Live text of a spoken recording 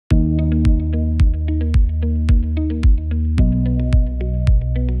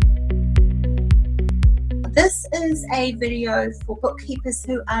This is a video for bookkeepers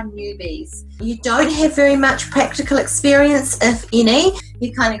who are newbies. You don't have very much practical experience, if any.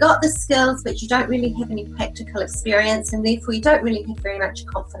 You've kind of got the skills, but you don't really have any practical experience, and therefore you don't really have very much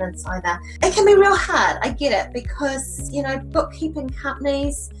confidence either. It can be real hard, I get it, because, you know, bookkeeping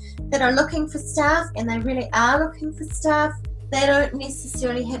companies that are looking for staff, and they really are looking for staff, they don't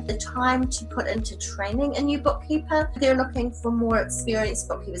necessarily have the time to put into training a new bookkeeper. They're looking for more experienced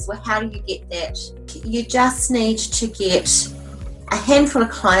bookkeepers. Well, how do you get that? You just need to get a handful of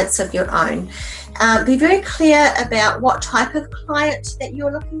clients of your own. Be very clear about what type of client that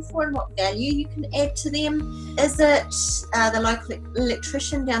you're looking for and what value you can add to them. Is it the local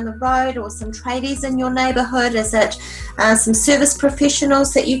electrician down the road, or some tradies in your neighbourhood? Is it some service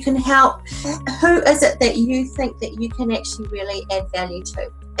professionals that you can help? Who is it that you think that you can actually really add value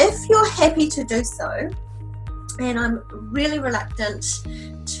to? If you're happy to do so, and I'm really reluctant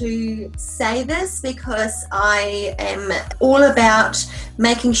to say this because I am all about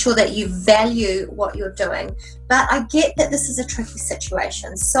making sure that you value what you're doing, but I get that this is a tricky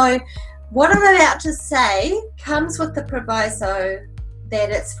situation. So what I'm about to say comes with the proviso that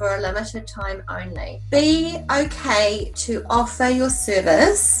it's for a limited time only. Be okay to offer your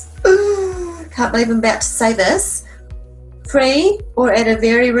service, can't believe I'm about to say this, free or at a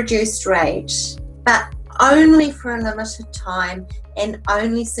very reduced rate, but only for a limited time, and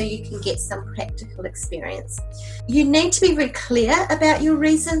only so you can get some practical experience. You need to be very clear about your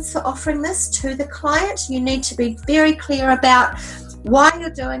reasons for offering this to the client. You need to be very clear about why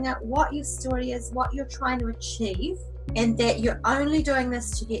you're doing it, what your story is, what you're trying to achieve, and that you're only doing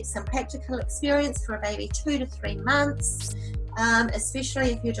this to get some practical experience for maybe 2 to 3 months,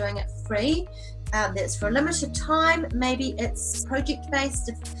 especially if you're doing it free. That's for a limited time. Maybe it's project-based.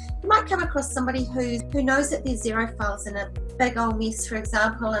 You might come across somebody who knows that there's zero files in a big old mess, for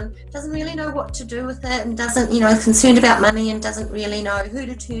example, and doesn't really know what to do with it, and doesn't, is concerned about money and doesn't really know who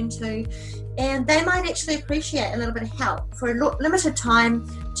to turn to. And they might actually appreciate a little bit of help for a limited time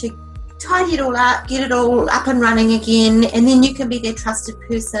to tidy it all up, get it all up and running again, and then you can be their trusted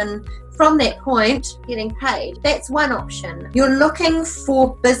person from that point, getting paid. That's one option. You're looking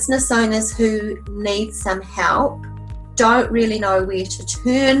for business owners who need some help, don't really know where to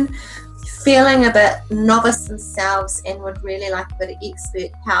turn, feeling a bit novice themselves and would really like a bit of expert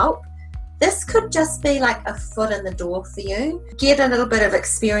help. This could just be like a foot in the door for you. Get a little bit of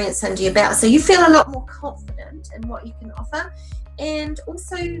experience under your belt so you feel a lot more confident in what you can offer. And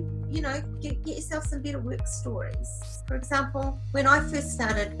also, get yourself some better work stories. For example, when I first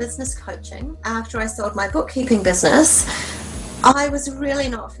started business coaching, after I sold my bookkeeping business, I was really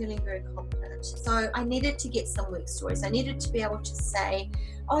not feeling very confident. So I needed to get some work stories. I needed to be able to say,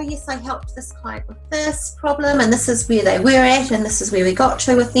 oh yes, I helped this client with this problem, and this is where they were at, and this is where we got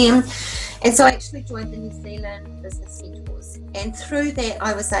to with them. And so I actually joined the New Zealand Business Mentors, and through that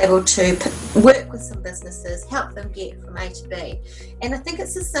I was able to work with some businesses, help them get from A to B. And I think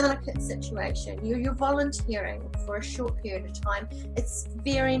it's a similar situation. You're volunteering for a short period of time. It's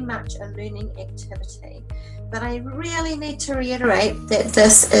very much a learning activity. But I really need to reiterate that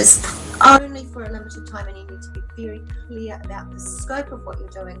this is only for a limited time, and you need to be very clear about the scope of what you're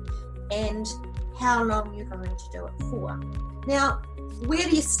doing and how long you're going to do it for. Now, where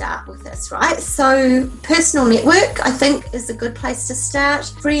do you start with this, right? So personal network, I think, is a good place to start.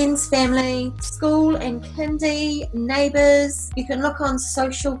 Friends, family, school and kindy, neighbours. You can look on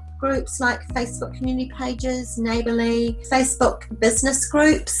social groups like Facebook community pages, Neighbourly, Facebook business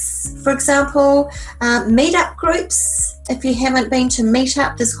groups, for example, meetup groups. If you haven't been to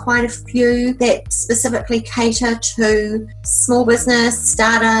Meetup, there's quite a few that specifically cater to small business,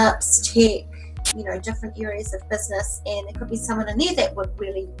 startups, tech, different areas of business, and there could be someone in there that would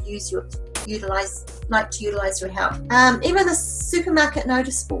really utilize your help. Even the supermarket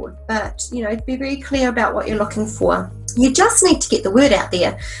notice board, but be very clear about what you're looking for. You just need to get the word out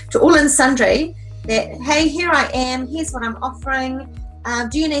there to all and sundry that, hey, here I am, here's what I'm offering.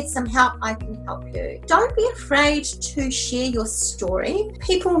 Do you need some help? I can help you. Don't be afraid to share your story.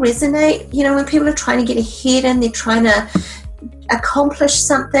 People resonate, when people are trying to get ahead and they're trying to accomplish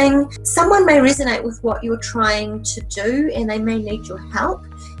something. Someone may resonate with what you're trying to do, and they may need your help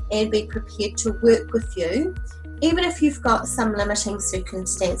and be prepared to work with you. Even if you've got some limiting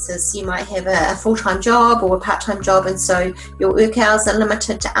circumstances, you might have a full-time job or a part-time job, and so your work hours are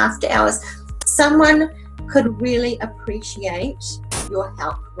limited to after hours. Someone could really appreciate your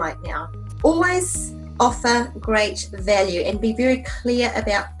help right now. Always offer great value, and be very clear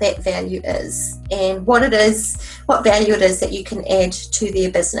about that value is and what value it is that you can add to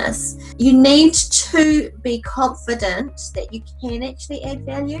their business. You need to be confident that you can actually add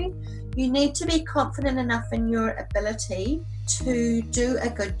value. You need to be confident enough in your ability to do a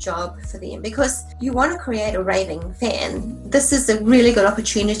good job for them, because you want to create a raving fan. This is a really good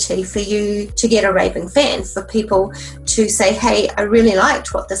opportunity for you to get a raving fan, for people to say, hey, I really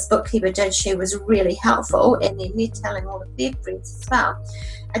liked what this bookkeeper did, she was really helpful, and then they're telling all of their friends as well.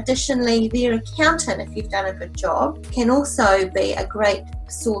 Additionally, their accountant, if you've done a good job, can also be a great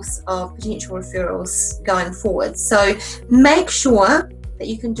source of potential referrals going forward. So make sure that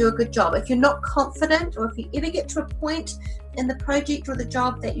you can do a good job. If you're not confident, or if you ever get to a point in the project or the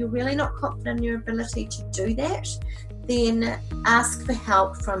job that you're really not confident in your ability to do that, then ask for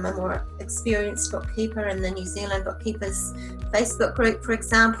help from a more experienced bookkeeper in the New Zealand Bookkeepers Facebook group, for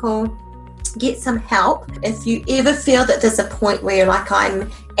example. Get some help. If you ever feel that there's a point where you're like, I'm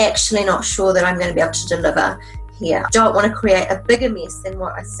actually not sure that I'm going to be able to deliver here, I don't want to create a bigger mess than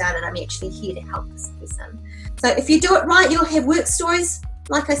what I started, I'm actually here to help this person. So if you do it right, you'll have work stories,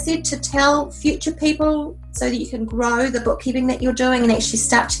 like I said, to tell future people, so that you can grow the bookkeeping that you're doing and actually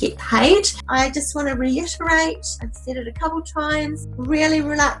start to get paid. I just want to reiterate, I've said it a couple times, really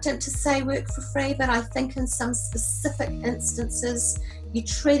reluctant to say work for free, but I think in some specific instances you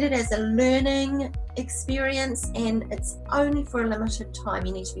treat it as a learning experience, and it's only for a limited time.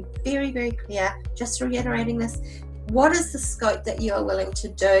 You need to be very, very clear, just reiterating this, what is the scope that you are willing to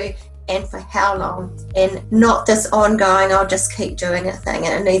do, and for how long, and not this ongoing, I'll just keep doing a thing,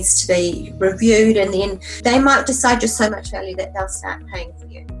 and it needs to be reviewed, and then they might decide you're so much value that they'll start paying for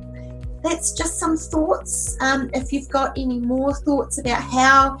you. That's just some thoughts. If you've got any more thoughts about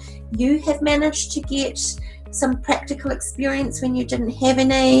how you have managed to get some practical experience when you didn't have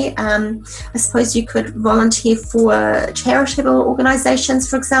any, I suppose you could volunteer for charitable organisations,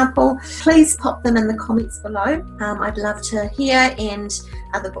 for example, please pop them in the comments below. I'd love to hear, and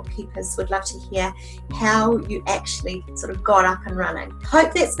other bookkeepers would love to hear how you actually sort of got up and running.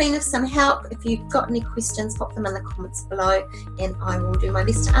 Hope that's been of some help. If you've got any questions, pop them in the comments below and I will do my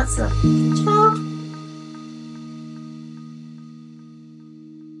best to answer them. Ciao!